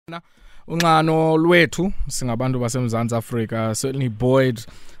Unxano lwethu singabantu baseMzantsi Afrika certainly buoyed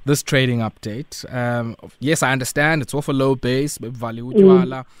this trading update. Yes, I understand it's off a low base, but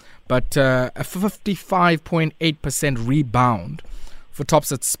a 55.8% rebound for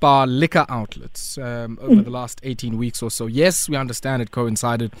tops at Spar liquor outlets over the last 18 weeks or so. Yes, we understand it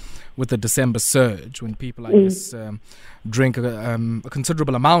coincided with the December surge when people, I guess, drink a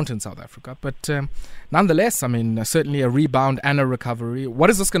considerable amount in South Africa. But nonetheless, I mean, certainly a rebound and a recovery. What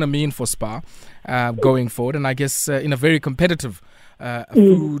is this going to mean for Spar going forward? And I guess in a very competitive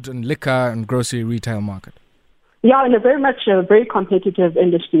food and liquor and grocery retail market. Yeah, in a very competitive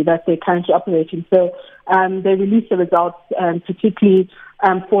industry that they're currently operating. So they released the results, particularly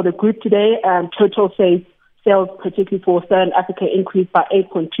for the group today. Total sales, particularly for Southern Africa, increased by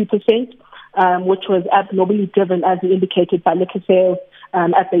 8.2%, which was abnormally driven, as indicated, by liquor sales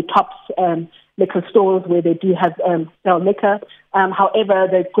at the top liquor stores where they do have sell liquor. However,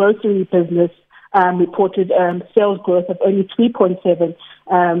 the grocery business reported sales growth of only 3.7%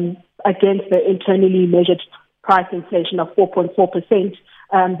 against the internally measured price inflation of 4.4%.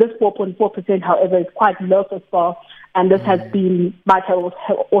 This 4.4%, however, is quite low for Spar, and this might have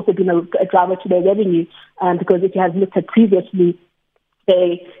also been a driver to their revenue, because if you have looked at previously,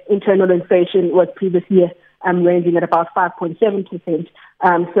 the internal inflation was previously ranging at about 5.7%.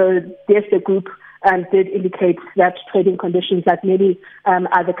 So yes, the group did indicate that trading conditions at many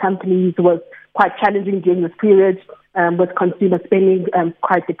other companies was quite challenging during this period, with consumer spending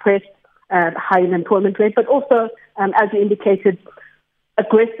quite depressed, high unemployment rate, but also, as you indicated,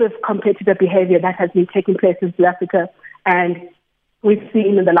 aggressive competitor behavior that has been taking place in South Africa. And we've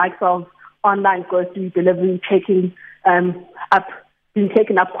seen in the likes of online grocery delivery being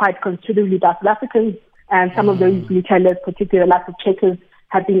taken up quite considerably by South Africans. And some of those retailers, particularly the likes of Checkers,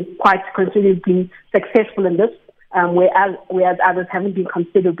 have been quite considerably successful in this, whereas others haven't been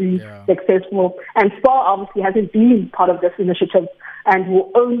considerably successful. And Spar obviously hasn't been part of this initiative and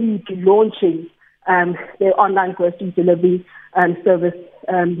will only be launching their online grocery delivery service,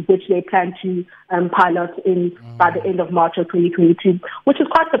 which they plan to pilot by the end of March of 2022, which is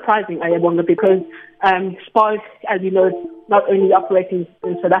quite surprising, Ayabonga, because Spar, as you know, is not only operating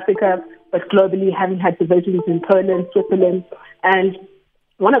in South Africa, but globally, having had divisions in Poland, Switzerland. And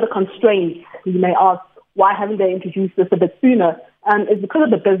one of the constraints, you may ask, why haven't they introduced this a bit sooner, is because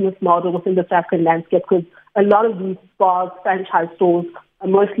of the business model within the South African landscape, because a lot of these Spar franchise stores are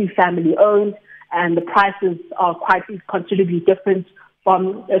mostly family-owned, and the prices are quite considerably different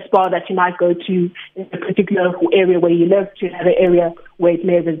from a Spar that you might go to in a particular area where you live to another area where it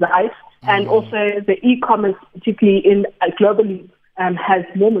may reside. And also the e-commerce, particularly globally, has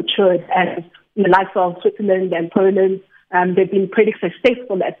more matured, and in the likes of Switzerland and Poland, they've been pretty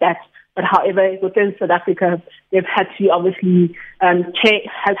successful at that. But however, within South Africa, they've had to obviously adapt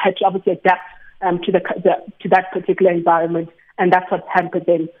to that particular environment, and that's what hampered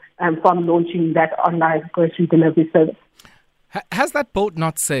them from launching that online grocery delivery service. Has that boat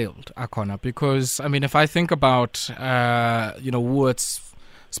not sailed, Akona? Because I mean, if I think about Woolworths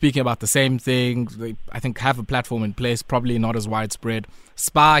speaking about the same thing, they, I think, have a platform in place, probably not as widespread.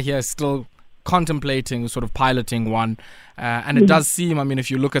 Spar here is still contemplating sort of piloting one, and it does seem, I mean, if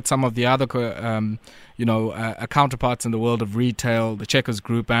you look at some of the other counterparts in the world of retail, the Checkers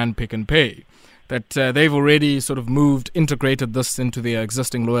Group and Pick n Pay, that they've already sort of integrated this into their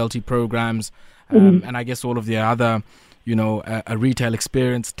existing loyalty programs, and I guess all of their other a retail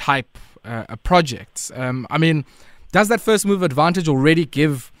experience type projects. I mean, does that first move advantage already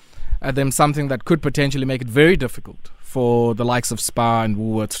give them something that could potentially make it very difficult for the likes of Spar and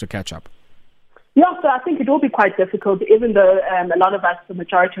Woolworths to catch up? Yeah, so I think it will be quite difficult, even though a lot of us, the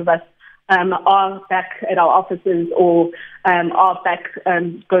majority of us, are back at our offices or are back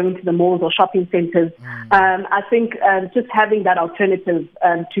going to the malls or shopping centres. I think just having that alternative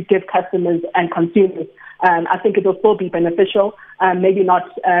to give customers and consumers, I think it will still be beneficial. Maybe not,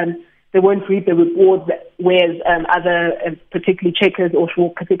 they won't reap the rewards, whereas other, particularly Checkers or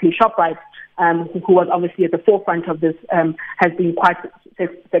particularly ShopRite, who was obviously at the forefront of this, has been quite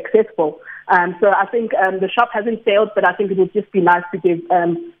successful. So I think the shop hasn't failed, but I think it would just be nice to give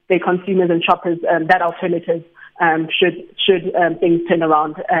their consumers and shoppers that alternative should things turn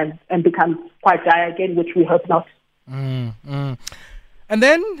around and become quite dire again, which we hope not. And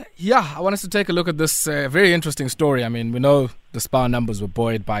then, I want us to take a look at this very interesting story. I mean, we know the Spar numbers were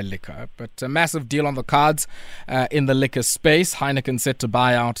buoyed by liquor, but a massive deal on the cards in the liquor space. Heineken set to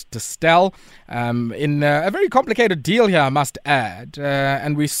buy out Distell in a very complicated deal here, I must add.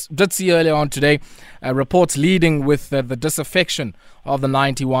 And we did see earlier on today reports leading with the disaffection of the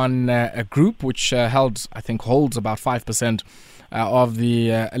 91 group, which holds about 5% of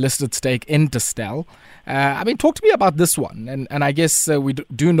the listed stake in Distell. Talk to me about this one. And I guess we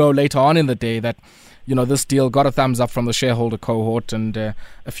do know later on in the day that, this deal got a thumbs up from the shareholder cohort, and a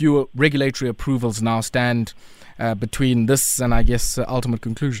few regulatory approvals now stand between this and, I guess, ultimate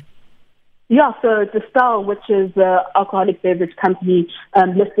conclusion. Yeah, so Distell, which is an alcoholic beverage company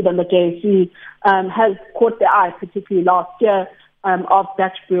listed on the JSE, has caught the eye, particularly last year, of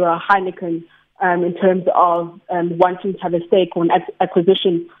Dutch brewer Heineken in terms of wanting to have a stake or an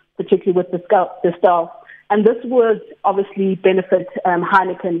acquisition, particularly with Distell. And this would obviously benefit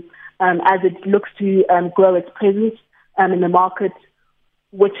Heineken as it looks to grow its presence in the market,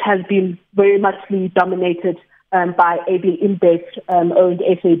 which has been very much dominated by AB InBev owned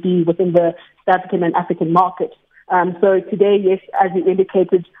SAB within the South African and African market. So today, yes, as you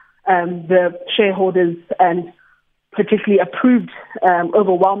indicated, the shareholders particularly approved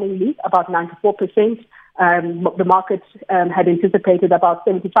overwhelmingly, about 94%. The market had anticipated about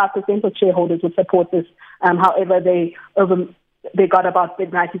 75% of shareholders would support this. However, they got about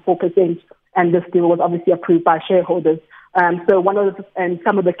 94%, and this deal was obviously approved by shareholders. So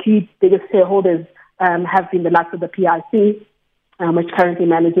some of the key biggest shareholders have been the likes of the PIC, which currently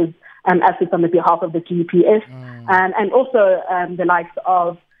manages assets on the behalf of the GPS, and also the likes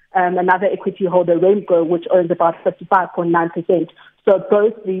of another equity holder, Rainbow, which owns about 55.9%. So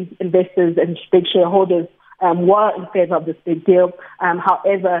both these investors and big shareholders were in favor of this big deal.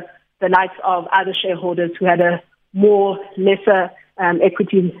 However, the likes of other shareholders who had a lesser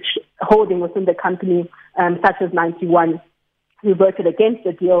equity holding within the company, such as 91, who voted against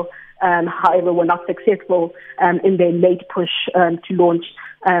the deal, however, were not successful in their late push to launch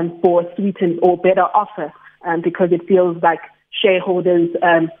for a sweetened or better offer, because it feels like shareholders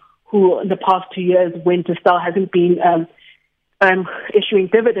who in the past 2 years, when Distell hasn't been issuing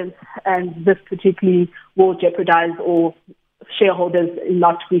dividends, and this particularly will jeopardize or shareholders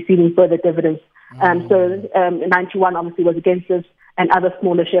not receiving further dividends. So 91 obviously was against this, and other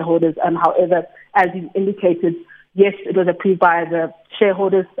smaller shareholders. However, as you indicated, yes, it was approved by the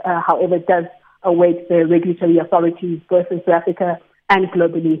shareholders. However, it does await the regulatory authorities, both in South Africa and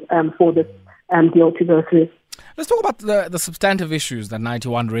globally, for this deal to go through. Let's talk about the substantive issues that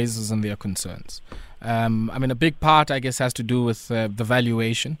 91 raises and their concerns. A big part, I guess, has to do with the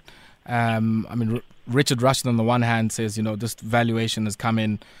valuation. Richard Rushton on the one hand says, this valuation has come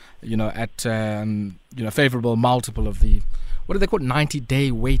in, at favorable multiple of the, what do they call it,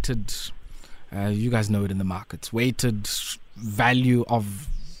 90-day weighted, you guys know it in the markets, weighted value of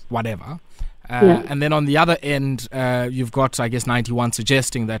whatever. And then on the other end, you've got, I guess, 91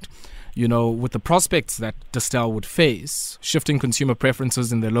 suggesting that, with the prospects that Distell would face, shifting consumer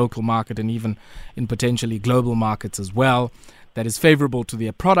preferences in their local market and even in potentially global markets as well, that is favorable to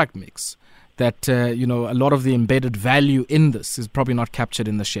their product mix, that, a lot of the embedded value in this is probably not captured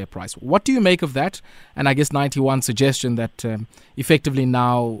in the share price. What do you make of that? And I guess 91 suggestion that effectively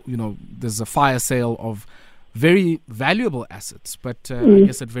now, there's a fire sale of very valuable assets, but I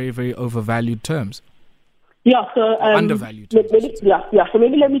guess at very, very overvalued terms. Yeah, so undervalued terms. So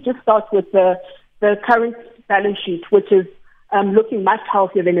maybe let me just start with the current balance sheet, which is looking much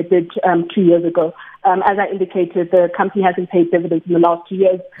healthier than it did 2 years ago. As I indicated, the company hasn't paid dividends in the last 2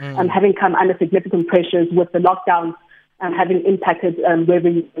 years, having come under significant pressures with the lockdowns having impacted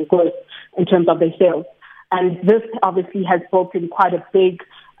revenue and growth in terms of their sales. And this obviously has built in quite a big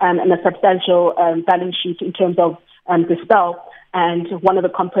and a substantial balance sheet in terms of Distell. And one of the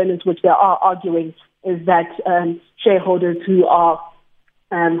components which they are arguing is that shareholders who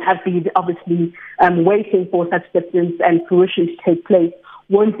have been obviously waiting for such dividends and fruition to take place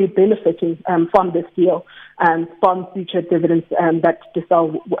won't be benefiting from this deal, from future dividends that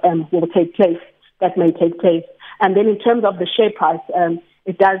Distell will take place, that may take place. And then in terms of the share price,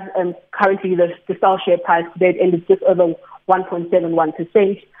 it does currently the Distell share price today ended just over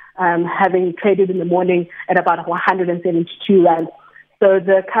 1.71%, having traded in the morning at about 172 rand. So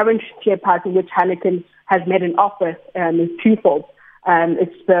the current share price in which Heineken has made an offer is twofold.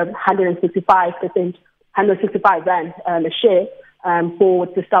 It's the 165 rand a share for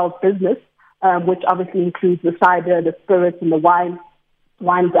Distell's business, which obviously includes the cider, the spirits, and the wine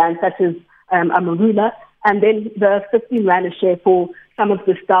brands such as Amarula, and then the 15 rand a share for some of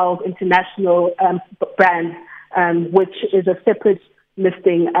Distell's international brands, which is a separate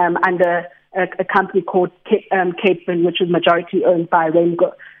listing under a company called Capevin, which is majority owned by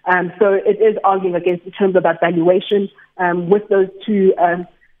Rainbow. So it is arguing against in terms of that valuation with those two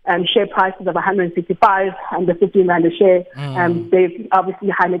share prices of 165 and the 15 rand a share. They've obviously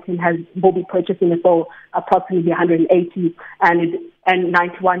Heineken will be purchasing it for approximately 180, and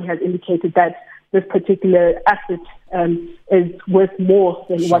 91 has indicated that this particular asset is worth more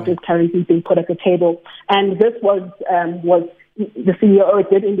than what is currently being put at the table. And this was the CEO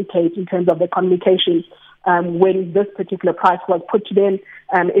did indicate in terms of the communications when this particular price was put to them.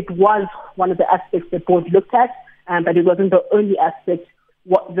 It was one of the aspects the board looked at, but it wasn't the only aspect.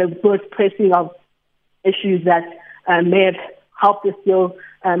 What the most pressing of issues that may have helped this deal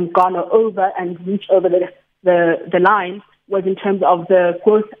garner over and reach over the line was in terms of the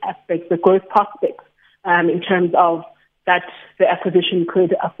growth aspects, the growth prospects, in terms of that the acquisition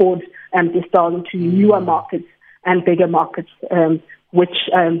could afford Distell into newer markets and bigger markets, which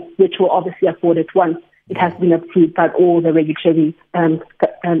will obviously afford it once it has been approved by all the regulatory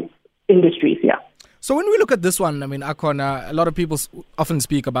industries. Yeah. So when we look at this one, I mean, Akona, a lot of people often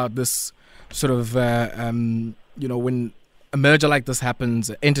speak about this sort of, when a merger like this happens,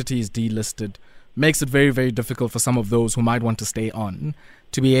 an entity is delisted, makes it very, very difficult for some of those who might want to stay on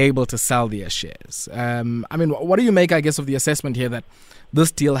to be able to sell their shares. What do you make, I guess, of the assessment here that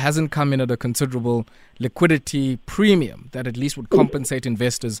this deal hasn't come in at a considerable liquidity premium that at least would compensate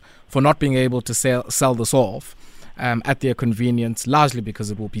investors for not being able to sell this off at their convenience, largely because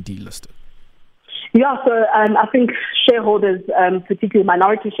it will be delisted? Yeah, so I think shareholders, particularly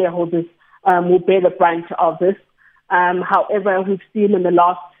minority shareholders, will bear the brunt of this. However, we've seen in the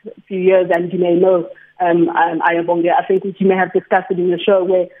last few years, and you may know, I think you may have discussed it in the show,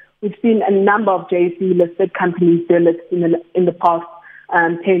 where we've seen a number of JSE-listed companies delist in the past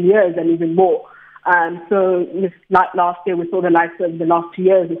 10 years and even more. So like last year, we saw the likes of the last 2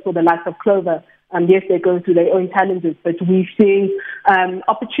 years, we saw the likes of Clover. Yes, they're going through their own challenges, but we've seen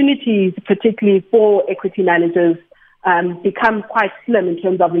opportunities, particularly for equity managers, become quite slim in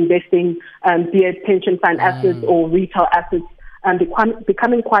terms of investing, be it pension fund assets or retail assets,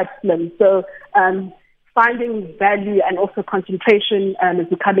 becoming quite slim. So finding value and also concentration is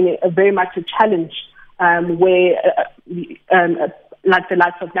becoming very much a challenge, where like the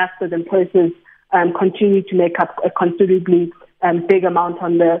likes of Naspers and Prosus continue to make up a considerably big amount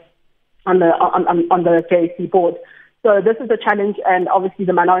on the JSE board. So this is a challenge, and obviously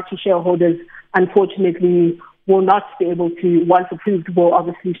the minority shareholders, unfortunately, will not be able to, once approved, will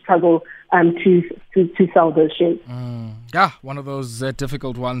obviously struggle to sell those shares. Yeah, one of those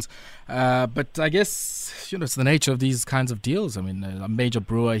difficult ones. But I guess, it's the nature of these kinds of deals. I mean, a major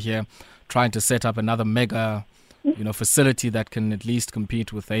brewer here trying to set up another mega, facility that can at least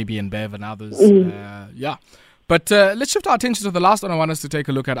compete with AB InBev and others. But let's shift our attention to the last one I want us to take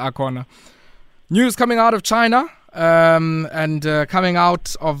a look at, Akona. News coming out of China and coming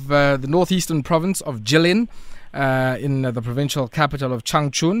out of the northeastern province of Jilin in the provincial capital of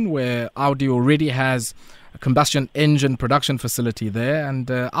Changchun, where Audi already has a combustion engine production facility there. And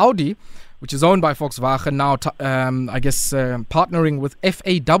Audi, which is owned by Volkswagen, now partnering with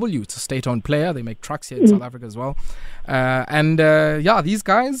FAW. It's a state-owned player. They make trucks here in South Africa as well. These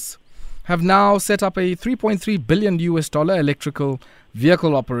guys have now set up a $3.3 billion electrical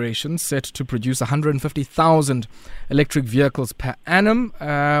vehicle operation set to produce 150,000 electric vehicles per annum.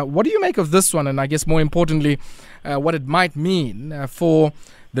 What do you make of this one? And I guess more importantly, what it might mean for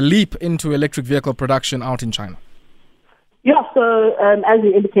the leap into electric vehicle production out in China? Yeah, so as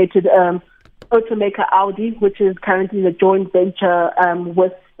you indicated, automaker Audi, which is currently the joint venture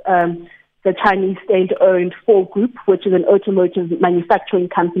with the Chinese state-owned Spar Group, which is an automotive manufacturing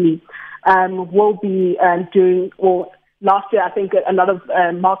company, will be doing, well, last year I think a lot of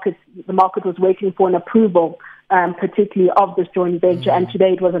the market was waiting for an approval, particularly of this joint venture, and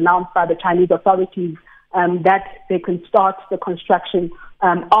today it was announced by the Chinese authorities that they can start the construction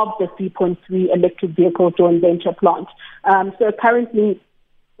of the 3.3 electric vehicle joint venture plant. So currently,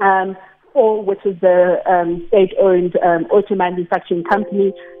 Ford, which is the state-owned auto manufacturing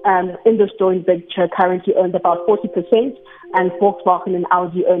company, in this joint venture currently owns about 40%, and Volkswagen and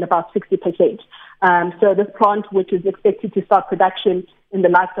Audi own about 60%. So this plant, which is expected to start production in the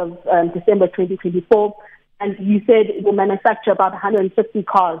light of December 2024, and you said it will manufacture about 150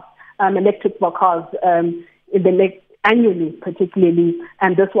 cars, electric cars, annually, particularly,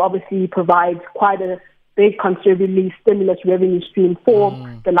 and this will obviously provide quite a big considerably stimulus revenue stream for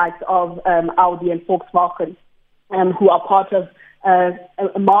the likes of Audi and Volkswagen, who are part of a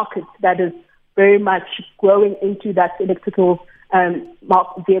market that is very much growing into that electrical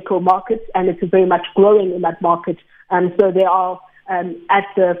vehicle market, and it's very much growing in that market. So they are at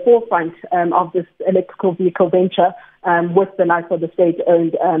the forefront of this electrical vehicle venture with the likes of the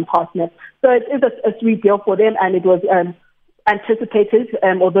state-owned partner. So it is a sweet deal for them, and it was anticipated,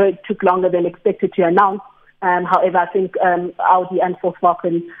 although it took longer than expected to announce. However, I think Audi and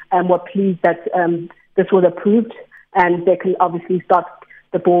Volkswagen were pleased that this was approved, and they can obviously start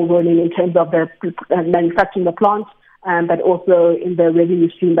the ball rolling in terms of the manufacturing the plant. but also in the revenue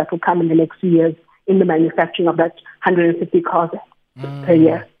stream that will come in the next few years in the manufacturing of that 150 cars per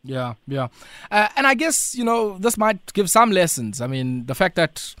year. Yeah. And I guess, this might give some lessons. I mean, the fact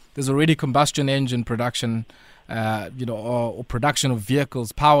that there's already combustion engine production, or production of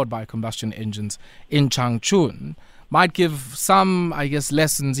vehicles powered by combustion engines in Changchun might give some, I guess,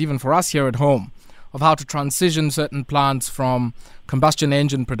 lessons even for us here at home of how to transition certain plants from combustion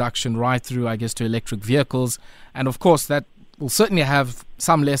engine production right through, I guess, to electric vehicles. And of course, that will certainly have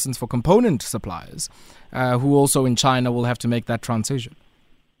some lessons for component suppliers who also in China will have to make that transition.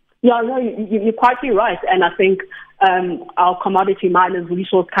 Yeah, no, you're quite right. And I think our commodity miners,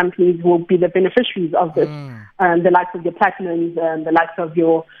 resource companies will be the beneficiaries of this. The likes of your platinums, the likes of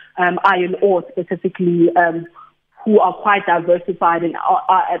your iron ore specifically, who are quite diversified and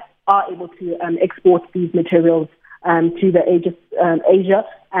are able to export these materials to the Asia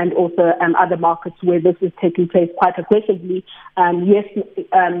and also other markets where this is taking place quite aggressively. Yes,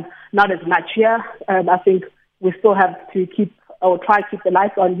 not as much here. I think we still have to try to keep the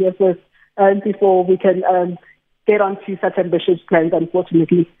lights on here first before we can get onto such ambitious plans,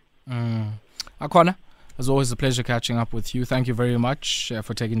 unfortunately. Akona, as always, a pleasure catching up with you. Thank you very much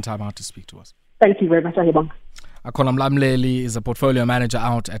for taking time out to speak to us. Thank you very much, Ayabong. Akona Mlamleli is a portfolio manager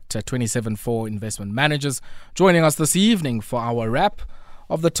out at 274 Investment Managers, joining us this evening for our wrap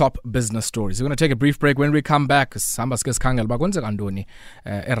of the top business stories. We're going to take a brief break. When we come back, Russia,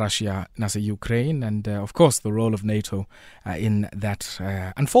 Ukraine, and of course the role of NATO in that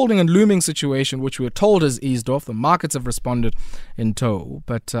unfolding and looming situation, which we were told has eased off. The markets have responded in tow,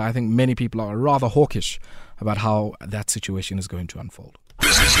 but I think many people are rather hawkish about how that situation is going to unfold.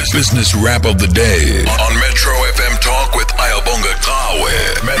 Business wrap of the day on Metro FM Talk with Ayabonga Tawe.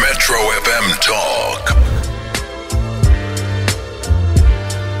 Metro FM Talk.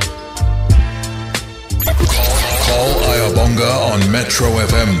 Call Ayabonga on Metro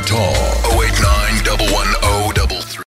FM Talk 08